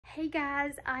Hey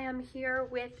guys, I am here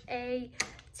with a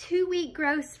 2-week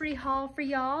grocery haul for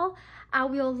y'all. I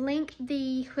will link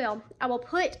I will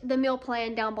put the meal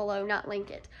plan down below, not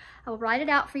link it. I will write it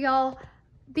out for y'all.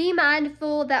 Be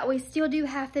mindful that we still do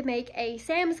have to make a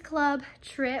Sam's Club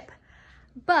trip,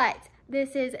 but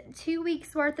this is 2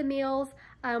 weeks worth of meals.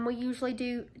 We usually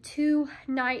do 2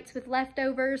 nights with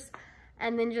leftovers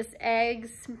and then just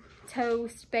eggs,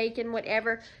 toast, bacon,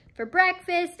 whatever for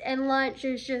breakfast, and lunch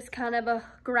is just kind of a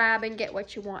grab and get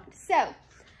what you want. So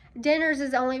dinners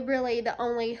is really the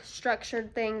only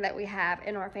structured thing that we have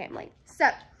in our family. So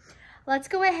let's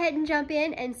go ahead and jump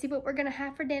in and see what we're gonna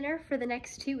have for dinner for the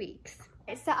next 2 weeks.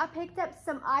 So I picked up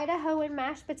some Idaho and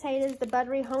mashed potatoes, the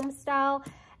buttery home style,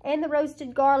 and the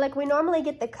roasted garlic. We normally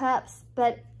get the cups,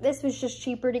 but this was just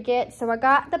cheaper to get, so I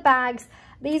got the bags.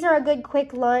 These are a good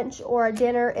quick lunch or a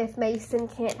dinner if Mason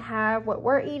can't have what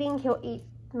we're eating. He'll eat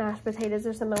mashed potatoes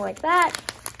or something like that.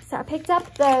 So I picked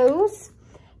up those.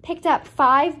 Picked up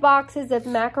 5 boxes of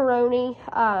macaroni,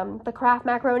 the Kraft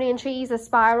macaroni and cheese, the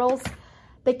spirals.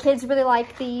 The kids really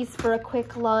like these for a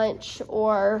quick lunch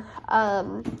or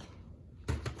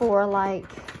for like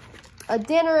a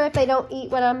dinner if they don't eat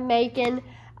what I'm making.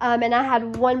 And I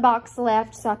had 1 box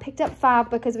left, so I picked up 5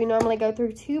 because we normally go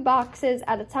through 2 boxes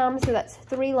at a time, so that's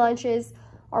 3 lunches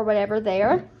or whatever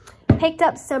there. Picked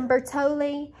up some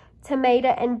Bertolli tomato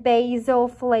and basil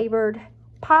flavored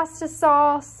pasta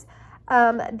sauce.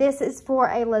 This is for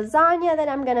a lasagna that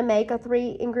I'm gonna make, a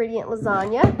 3-ingredient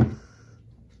lasagna.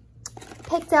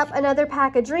 Picked up another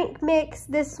pack of drink mix.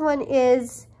 This one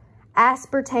is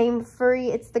aspartame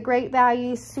free. It's the Great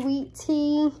Value sweet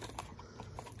tea.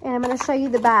 And I'm going to show you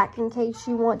the back in case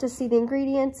you want to see the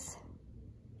ingredients.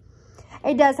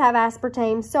 It does have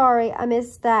aspartame. Sorry, I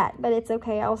missed that, but it's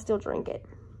okay. I'll still drink it.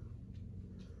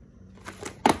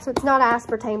 So it's not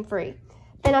aspartame free.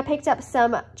 Then I picked up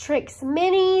some Trix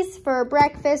Minis for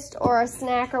breakfast or a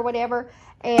snack or whatever.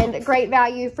 And Great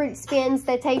Value fruit spins.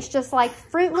 They taste just like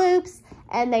Fruit Loops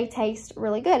and they taste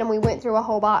really good. And we went through a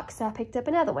whole box, so I picked up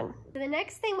another one. So the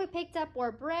next thing we picked up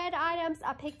were bread items.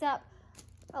 I picked up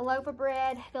a loaf of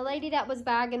bread. The lady that was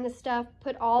bagging the stuff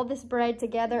put all this bread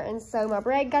together, and so my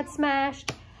bread got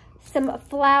smashed. Some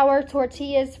flour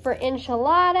tortillas for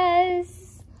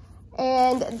enchiladas.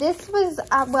 And this was,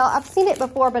 well, I've seen it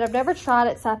before, but I've never tried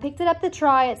it, so I picked it up to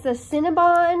try. It's the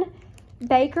Cinnabon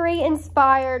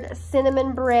bakery-inspired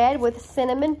cinnamon bread with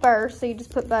cinnamon burst. So you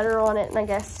just put butter on it and I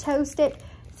guess toast it.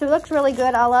 So it looks really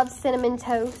good. I love cinnamon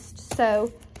toast, so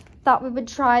thought we would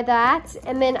try that.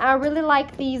 And then I really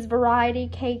like these variety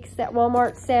cakes that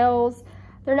Walmart sells.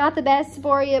 They're not the best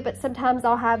for you, but sometimes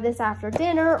I'll have this after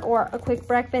dinner or a quick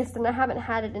breakfast, and I haven't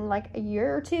had it in like a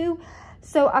year or 2.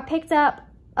 So I picked up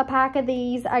a pack of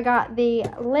these. I got the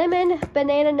lemon,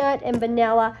 banana nut, and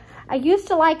vanilla. I used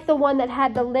to like the one that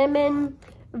had the lemon,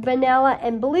 vanilla,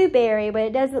 and blueberry, but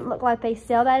it doesn't look like they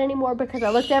sell that anymore because I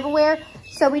looked everywhere.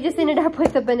 So we just ended up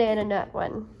with the banana nut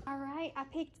one. All right, I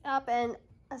picked up a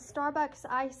Starbucks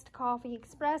iced coffee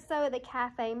espresso, the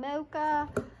cafe mocha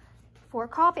for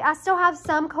coffee. I still have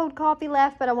some cold coffee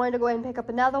left, but I wanted to go ahead and pick up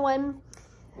another one.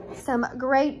 Some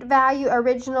Great Value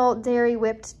original dairy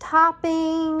whipped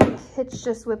topping. It's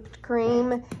just whipped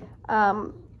cream.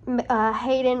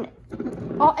 Hayden,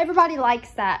 everybody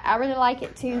likes that. I really like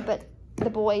it too, but the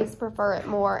boys prefer it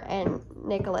more, and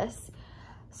Nicholas.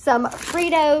 Some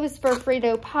Fritos for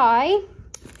Frito pie.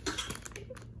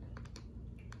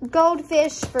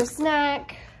 Goldfish for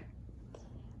snack.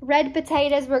 Red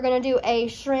potatoes. We're going to do a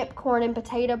shrimp, corn, and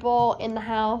potato bowl in the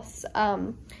house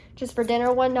just for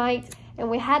dinner one night. And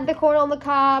we had the corn on the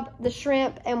cob, the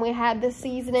shrimp, and we had the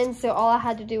seasoning. So all I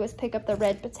had to do was pick up the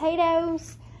red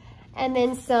potatoes. And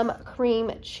then some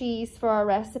cream cheese for our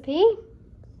recipe.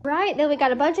 Right, then we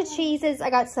got a bunch of cheeses. I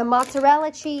got some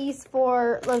mozzarella cheese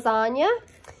for lasagna.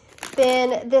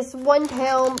 Then this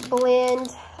 1-pound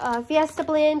blend, Fiesta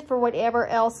blend for whatever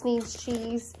else needs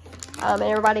cheese. And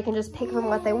everybody can just pick from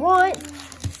what they want.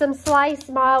 Some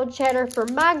sliced mild cheddar for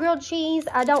my grilled cheese.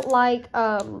 I don't like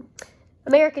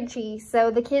American cheese,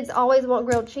 so the kids always want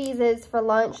grilled cheeses for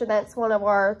lunch, and that's one of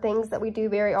our things that we do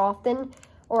very often,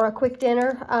 or a quick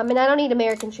dinner. And I don't eat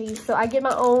American cheese, so I get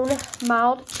my own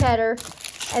mild cheddar,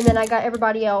 and then I got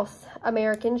everybody else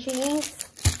American cheese.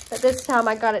 But this time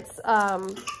I got it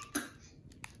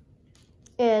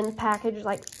in package,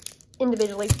 like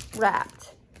individually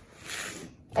wrapped.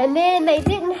 And then they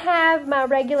didn't have my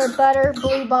regular butter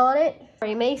Blue Bonnet.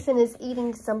 Mason is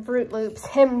eating some Fruit Loops,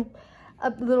 and a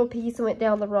little piece went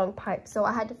down the wrong pipe, so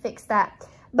I had to fix that.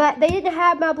 But they didn't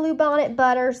have my Blue Bonnet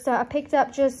butter, so I picked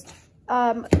up just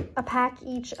a pack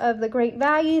each of the Great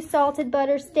Value salted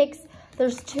butter sticks.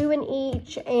 There's 2 in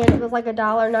each, and it was like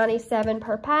 $1.97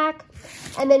 per pack.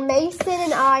 And then Mason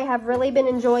and I have really been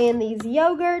enjoying these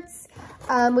yogurts.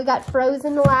 We got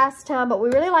frozen the last time, but we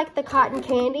really like the cotton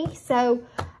candy, so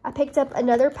I picked up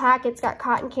another pack. It's got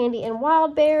cotton candy and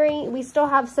wild berry. We still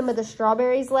have some of the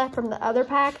strawberries left from the other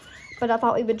pack, but I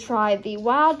thought we would try the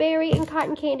wild berry and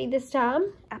cotton candy this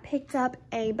time. I picked up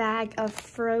a bag of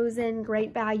frozen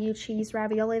Great Value cheese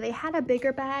ravioli. They had a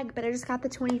bigger bag, but I just got the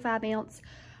 25 ounce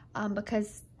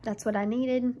because that's what I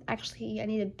needed. Actually, I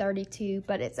needed 32,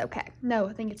 but it's okay. No,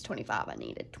 I think it's 25 I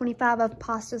needed. 25 of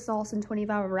pasta sauce and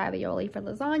 25 of ravioli for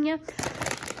lasagna.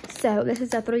 So this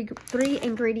is a three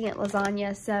ingredient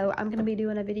lasagna. So I'm going to be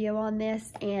doing a video on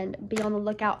this, and be on the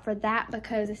lookout for that,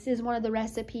 because this is one of the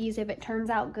recipes, if it turns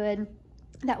out good,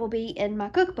 that will be in my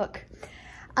cookbook.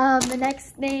 The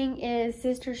next thing is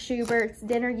Sister Schubert's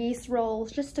dinner yeast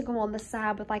rolls, just to go on the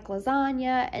side with like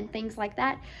lasagna and things like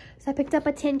that. So I picked up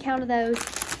a 10 count of those.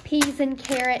 Peas and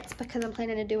carrots, because I'm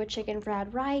planning to do a chicken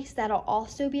fried rice. That'll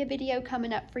also be a video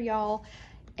coming up for y'all,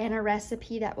 and a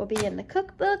recipe that will be in the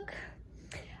cookbook.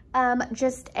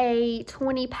 Just a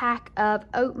 20 pack of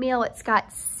oatmeal. It's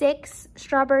got 6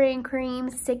 strawberry and cream,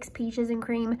 6 peaches and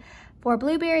cream, 4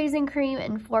 blueberries and cream,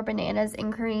 and 4 bananas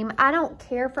and cream. I don't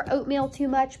care for oatmeal too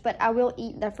much, but I will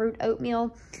eat the fruit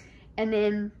oatmeal. And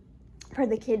then for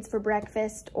the kids for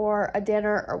breakfast or a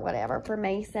dinner or whatever for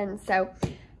Mason. So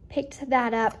picked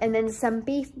that up. And then some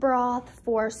beef broth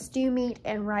for stew meat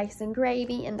and rice and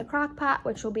gravy in the crock pot,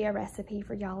 which will be a recipe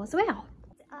for y'all as well.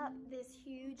 Up this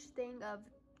huge thing of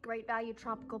Great Value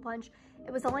tropical punch.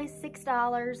 It was only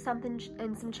 $6 something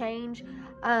and some change,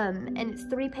 and it's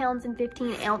 3 pounds and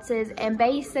 15 ounces, and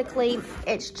basically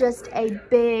it's just a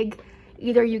big,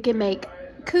 either you can make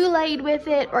Kool-Aid with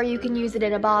it or you can use it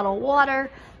in a bottle of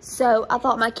water. So I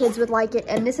thought my kids would like it,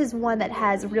 and this is one that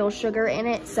has real sugar in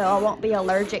it, so I won't be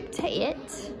allergic to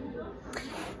it.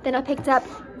 Then I picked up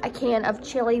a can of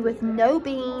chili with no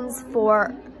beans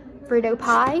for Frito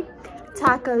pie.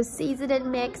 Taco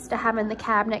seasoning mix to have in the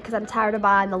cabinet, because I'm tired of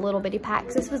buying the little bitty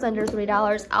packs. This was under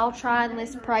 $3. I'll try and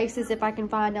list prices if I can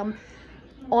find them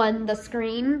on the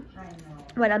screen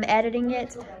when I'm editing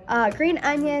it. Green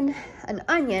onion, an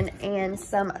onion, and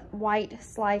some white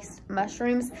sliced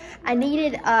mushrooms. I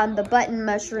needed the button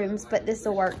mushrooms, but this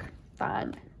will work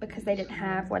fine because they didn't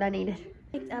have what I needed.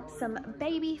 Picked up some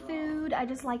baby food. I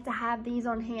just like to have these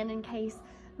on hand in case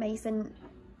Mason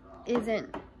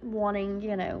isn't wanting,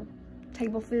 you know,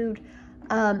 table food,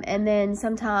 and then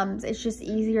sometimes it's just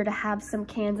easier to have some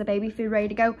cans of baby food ready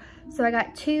to go. So I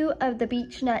got 2 of the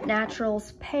Beech-Nut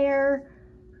Naturals pear,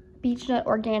 Beech-Nut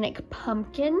Organic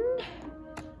Pumpkin,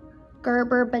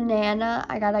 Gerber banana.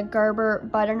 I got a Gerber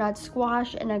butternut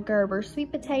squash and a Gerber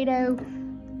sweet potato,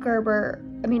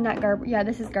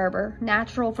 this is Gerber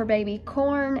natural for baby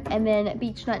corn, and then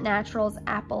Beech-Nut Naturals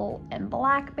apple and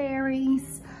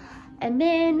blackberries. And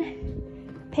then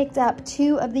picked up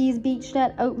 2 of these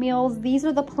Beech-Nut oatmeals. These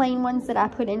are the plain ones that I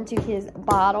put into his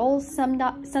bottles some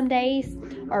days,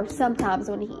 or sometimes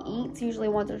when he eats, usually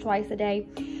once or twice a day.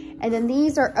 And then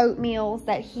these are oatmeals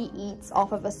that he eats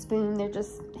off of a spoon.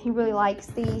 He really likes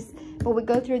these, but we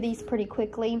go through these pretty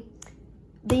quickly.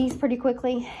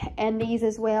 And these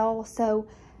as well. So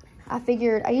I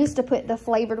figured, I used to put the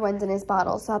flavored ones in his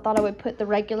bottles, so I thought I would put the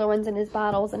regular ones in his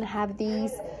bottles and have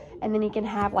these, and then he can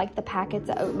have like the packets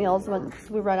of oatmeals once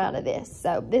we run out of this.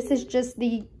 So this is just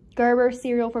the Gerber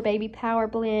cereal for baby power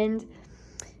blend,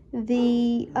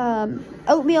 the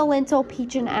oatmeal lentil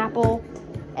peach and apple,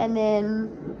 and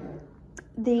then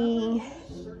the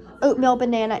oatmeal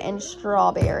banana and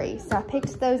strawberry. So I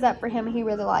picked those up for him. He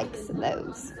really likes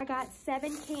those. I got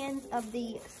 7 cans of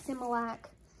the Similac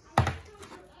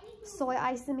soy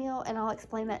isomil, and I'll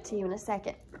explain that to you in a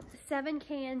second. 7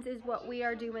 cans is what we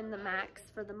are doing the max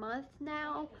for the month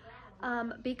now,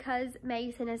 because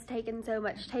Mason has taken so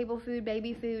much table food,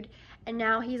 baby food, and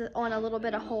now he's on a little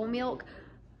bit of whole milk.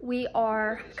 We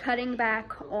are cutting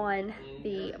back on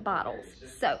the bottles.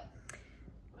 So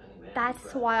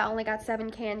that's why I only got 7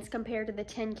 cans compared to the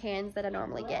 10 cans that I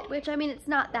normally get, which, I mean, it's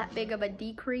not that big of a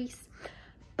decrease,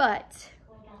 but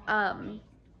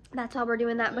that's why we're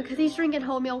doing that, because he's drinking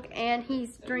whole milk and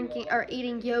he's drinking or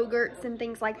eating yogurts and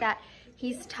things like that.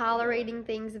 He's tolerating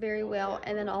things very well,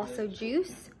 and then also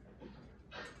juice.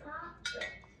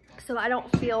 So I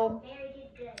don't feel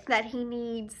that he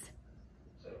needs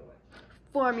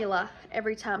formula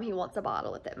every time he wants a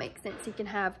bottle, if that makes sense. He can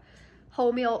have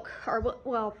whole milk, or,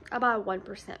 well, I buy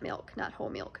 1% milk, not whole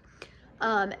milk,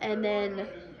 and then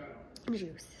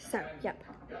juice. So, yep.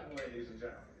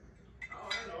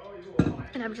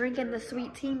 And I'm drinking the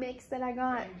sweet tea mix that I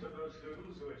got.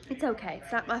 It's okay.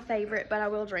 It's not my favorite, but I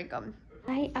will drink them.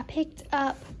 I picked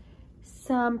up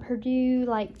some Perdue,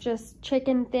 like just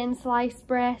chicken thin sliced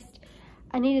breast.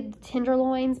 I needed the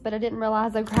tenderloins, but I didn't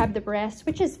realize I grabbed the breast,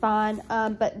 which is fine.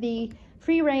 But the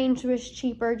free range was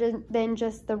cheaper than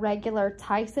just the regular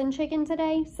Tyson chicken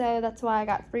today. So that's why I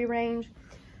got free range.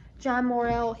 John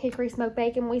Morrell hickory smoked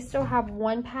bacon. We still have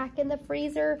 1 pack in the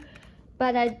freezer,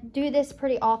 but I do this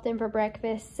pretty often for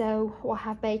breakfast. So we'll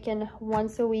have bacon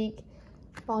once a week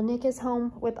while Nick is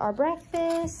home with our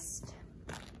breakfast.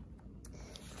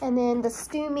 And then the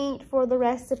stew meat for the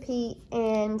recipe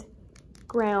and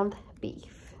ground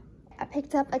beef. I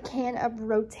picked up a can of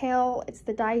Rotel. It's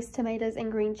the diced tomatoes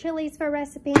and green chilies for a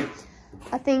recipe.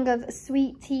 A thing of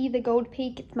sweet tea, the Gold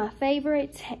Peak. It's my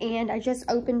favorite. And I just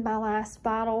opened my last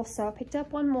bottle, so I picked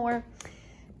up one more.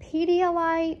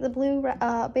 Pedialyte, the blue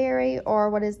berry, or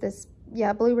what is this?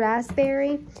 Yeah, blue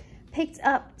raspberry. Picked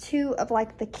up 2 of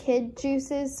like the kid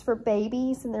juices for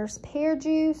babies, and there's pear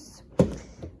juice,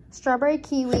 strawberry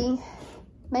kiwi.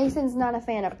 Mason's not a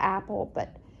fan of apple,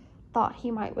 but thought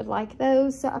he would like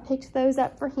those, so I picked those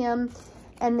up for him.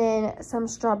 And then some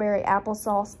strawberry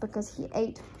applesauce because he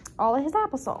ate all of his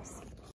applesauce.